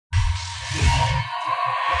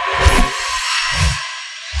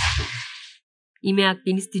İMEAK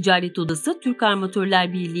Deniz Ticaret Odası, Türk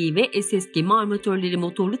Armatörler Birliği ve Gemi Armatörleri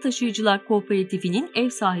Motorlu Taşıyıcılar Kooperatifi'nin ev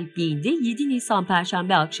sahipliğinde 7 Nisan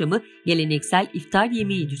Perşembe akşamı geleneksel iftar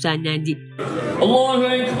yemeği düzenlendi. Allahu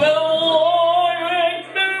Ekber, Allahu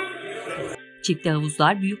Ekber. Çifte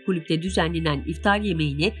Havuzlar Büyük Kulüp'te düzenlenen iftar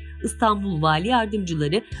yemeğine İstanbul Vali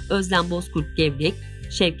Yardımcıları Özlem Bozkurt Gevrek,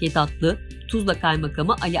 Şevket Atlı, Tuzla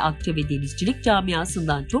Kaymakamı Ali Akça ve denizcilik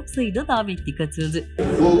camiasından çok sayıda davetli katıldı.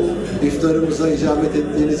 Bu iftarımıza icabet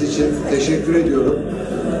ettiğiniz için teşekkür ediyorum.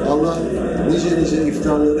 Allah nice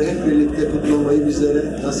iftarları hep birlikte kutlamayı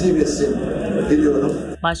bizlere nasip etsin diliyorum.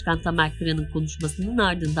 Başkan Tamer Kıran'ın konuşmasının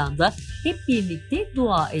ardından da hep birlikte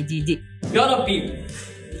dua edildi. Ya Rabbi,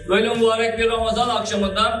 böyle mübarek bir Ramazan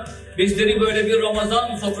akşamından bizleri böyle bir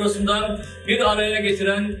Ramazan sofrasından bir araya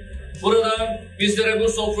getiren, burada bizlere bu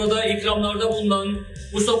sofrada ikramlarda bulunan,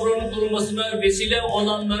 bu sofranın kurulmasına vesile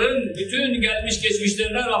olanların bütün gelmiş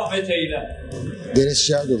geçmişlerine rahmet eyle.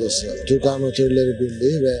 Denizciler Odası, Türk Armatörler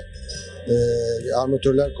Birliği ve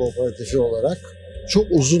Armatörler Kooperatifi olarak çok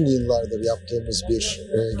uzun yıllardır yaptığımız bir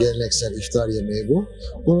geleneksel iftar yemeği bu.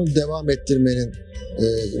 Bunu devam ettirmenin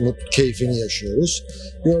keyfini yaşıyoruz.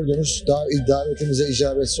 Gördünüz, davetimize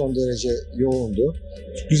icabet son derece yoğundu.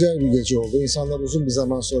 Güzel bir gece oldu. İnsanlar uzun bir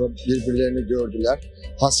zaman sonra birbirlerini gördüler.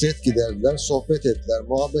 Hasret giderdiler, sohbet ettiler,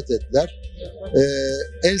 muhabbet ettiler.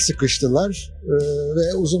 El sıkıştılar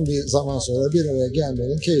ve uzun bir zaman sonra bir araya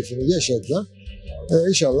gelmenin keyfini yaşadılar.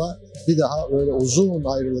 İnşallah bir daha böyle uzun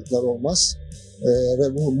ayrılıklar olmaz.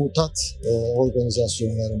 Ve bu mutat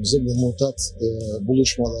organizasyonlarımızı, bu mutat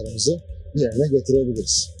buluşmalarımızı yerine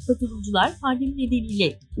getirebiliriz. Katılımcılar pandemi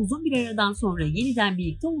nedeniyle uzun bir aradan sonra yeniden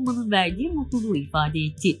birlikte olmanın verdiği mutluluğu ifade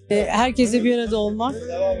etti. Herkese bir arada olmak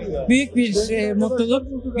büyük bir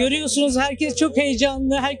mutluluk. Görüyorsunuz, herkes çok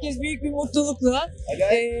heyecanlı, herkes büyük bir mutlulukla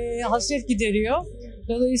hasret gideriyor.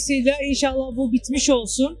 Dolayısıyla inşallah bu bitmiş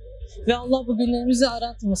olsun ve Allah bu günlerimizi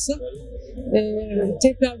aratmasın.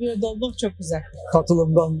 Tekrar bir arada olmak çok güzel.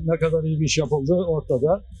 Katılımdan ne kadar iyi bir iş yapıldı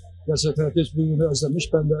ortada. Gerçekten herkes birbirini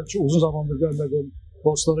özlemiş. Ben de çok uzun zamandır görmediğim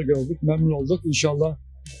dostları gördük. Memnun olduk. İnşallah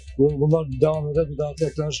bunlar devam eder. Bir daha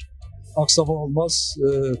tekrar aksama olmaz.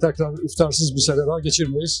 Tekrar iftarsız bir sene daha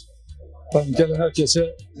geçirmeyiz. Ben gelen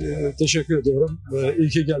herkese teşekkür ediyorum. İyi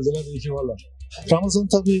ki geldiler, iyi ki varlar. Ramazan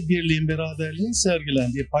tabii birliğin, beraberliğin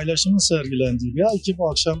sergilendiği, paylaşımın sergilendiği bir ay ki bu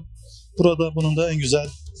akşam burada bunun da en güzel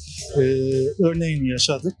örneğini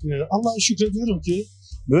yaşadık. Allah'a şükrediyorum ki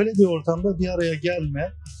böyle bir ortamda bir araya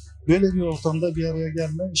gelme,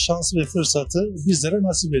 şansı ve fırsatı bizlere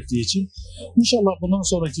nasip ettiği için inşallah bundan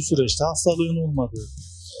sonraki süreçte hastalığın olmadığı,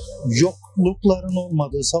 yoklukların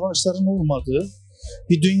olmadığı, savaşların olmadığı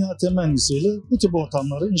bir dünya temennisiyle bu tip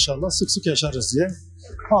ortamları inşallah sık sık yaşarız diye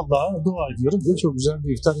Allah'a dua ediyorum. Çok güzel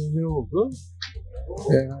bir iftar yemeği oldu.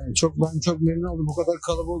 Ben çok memnun oldum. Bu kadar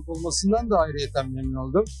kalabalık olmasından da ayrıyeten memnun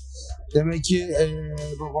oldum. Demek ki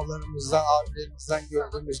babalarımızdan, abilerimizden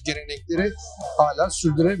gördüğümüz gelenekleri hala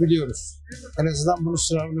sürdürebiliyoruz. En azından bunun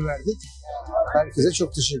sınavını verdik. Herkese çok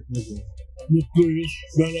teşekkür ediyorum. Mutluyuz.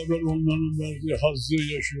 Beraber olmanın verdiği hazzı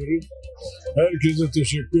yaşıyoruz. Herkese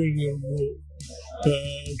teşekkür ediyorum bu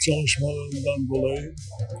çalışmalarından dolayı.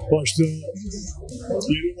 Başta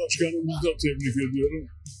yeni başkanımızı da tebrik ediyorum.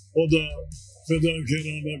 O da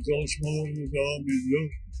fedakarane çalışmalarını devam ediyor.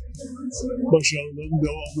 Başarıların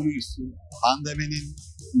devamını istiyorum. Pandeminin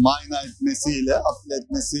mayna etmesiyle,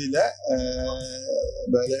 hafifletmesiyle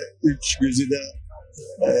böyle üç güzide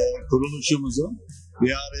kuruluşumuzun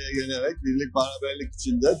bir araya gelerek birlik beraberlik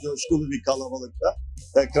içinde coşkulu bir kalabalıkta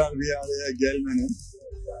tekrar bir araya gelmenin,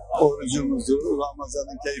 orucumuzu,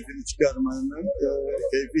 Ramazan'ın keyfini çıkarmanın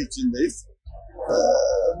keyfi içindeyiz.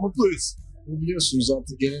 Mutluyuz. Biliyorsunuz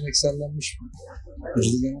artık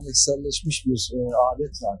gelenekselleşmiş bir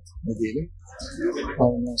adet artık, ne diyelim.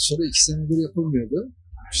 Ondan sonra 2 senedir yapılmıyordu.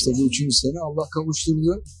 İşte bu 3. sene Allah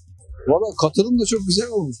kavuşturdu. Valla katılım da çok güzel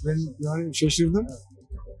olmuş. Ben yani şaşırdım.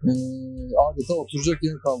 Adeta oturacak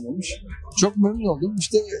yer kalmamış. Çok memnun oldum.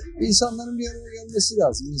 İşte insanların bir araya gelmesi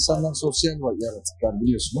lazım. İnsanlar sosyal yaratıklar,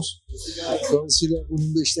 biliyorsunuz. Dolayısıyla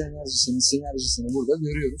bunun da işte sinerjisini burada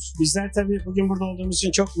görüyoruz. Bizler tabii bugün burada olduğumuz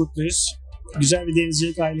için çok mutluyuz. Güzel bir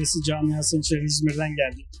denizcilik ailesi camiasının içeri İzmir'den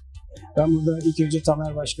geldik. Ben burada ilk önce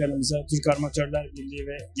Tamer Başkanımıza, Türk Armatörler Birliği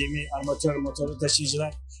ve Gemi, Motorlu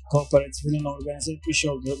Taşıyıcılar Kooperatifi'nin organize etmiş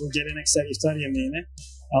olduğu bu geleneksel iftar yemeğini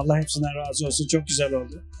Allah hepsinden razı olsun. Çok güzel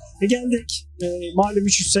oldu. Geldik. Malum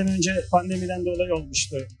 3 sene önce pandemiden dolayı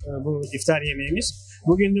olmuştu bu iftar yemeğimiz.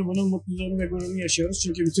 Bugün de bunun mutluluğunu ve gururunu yaşıyoruz.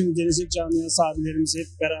 Çünkü bütün denizcilik camiası abilerimizi hep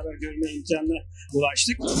beraber görme imkanına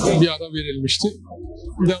ulaştık. Bir ara verilmişti.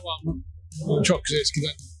 Devamı çok güzel.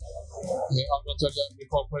 Eskiden Armatörler Birliği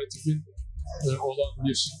Kooperatif'in olan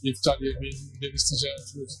bir iftar yemeğinin deniz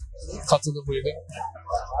ticaretinin katılımıyla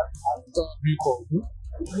daha büyük oldu.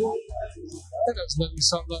 En azından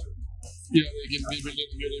insanlar bir araya gelip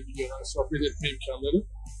birbirlerini görebiliyorlar, sohbet etme imkanları.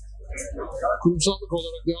 Kurumsallık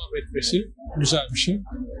olarak devam etmesi güzel bir şey.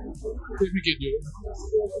 Tebrik ediyorum.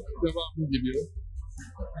 Devamını diliyorum.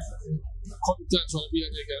 Covid'den sonra bir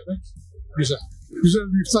araya gelmek güzel. Güzel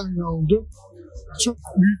bir iftar yemeği oldu. Çok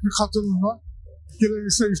büyük bir katılımla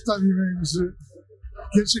geleneksel iftar yemeğimizi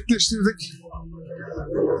gerçekleştirdik.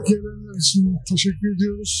 Gelenler için teşekkür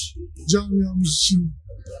ediyoruz. Camiamız için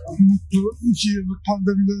mutlu. 2 yıllık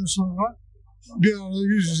pandemiden sonra bir araya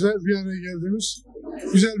yüz yüze bir araya geldiğimiz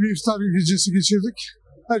güzel bir iftar gecesi geçirdik.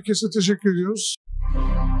 Herkese teşekkür ediyoruz.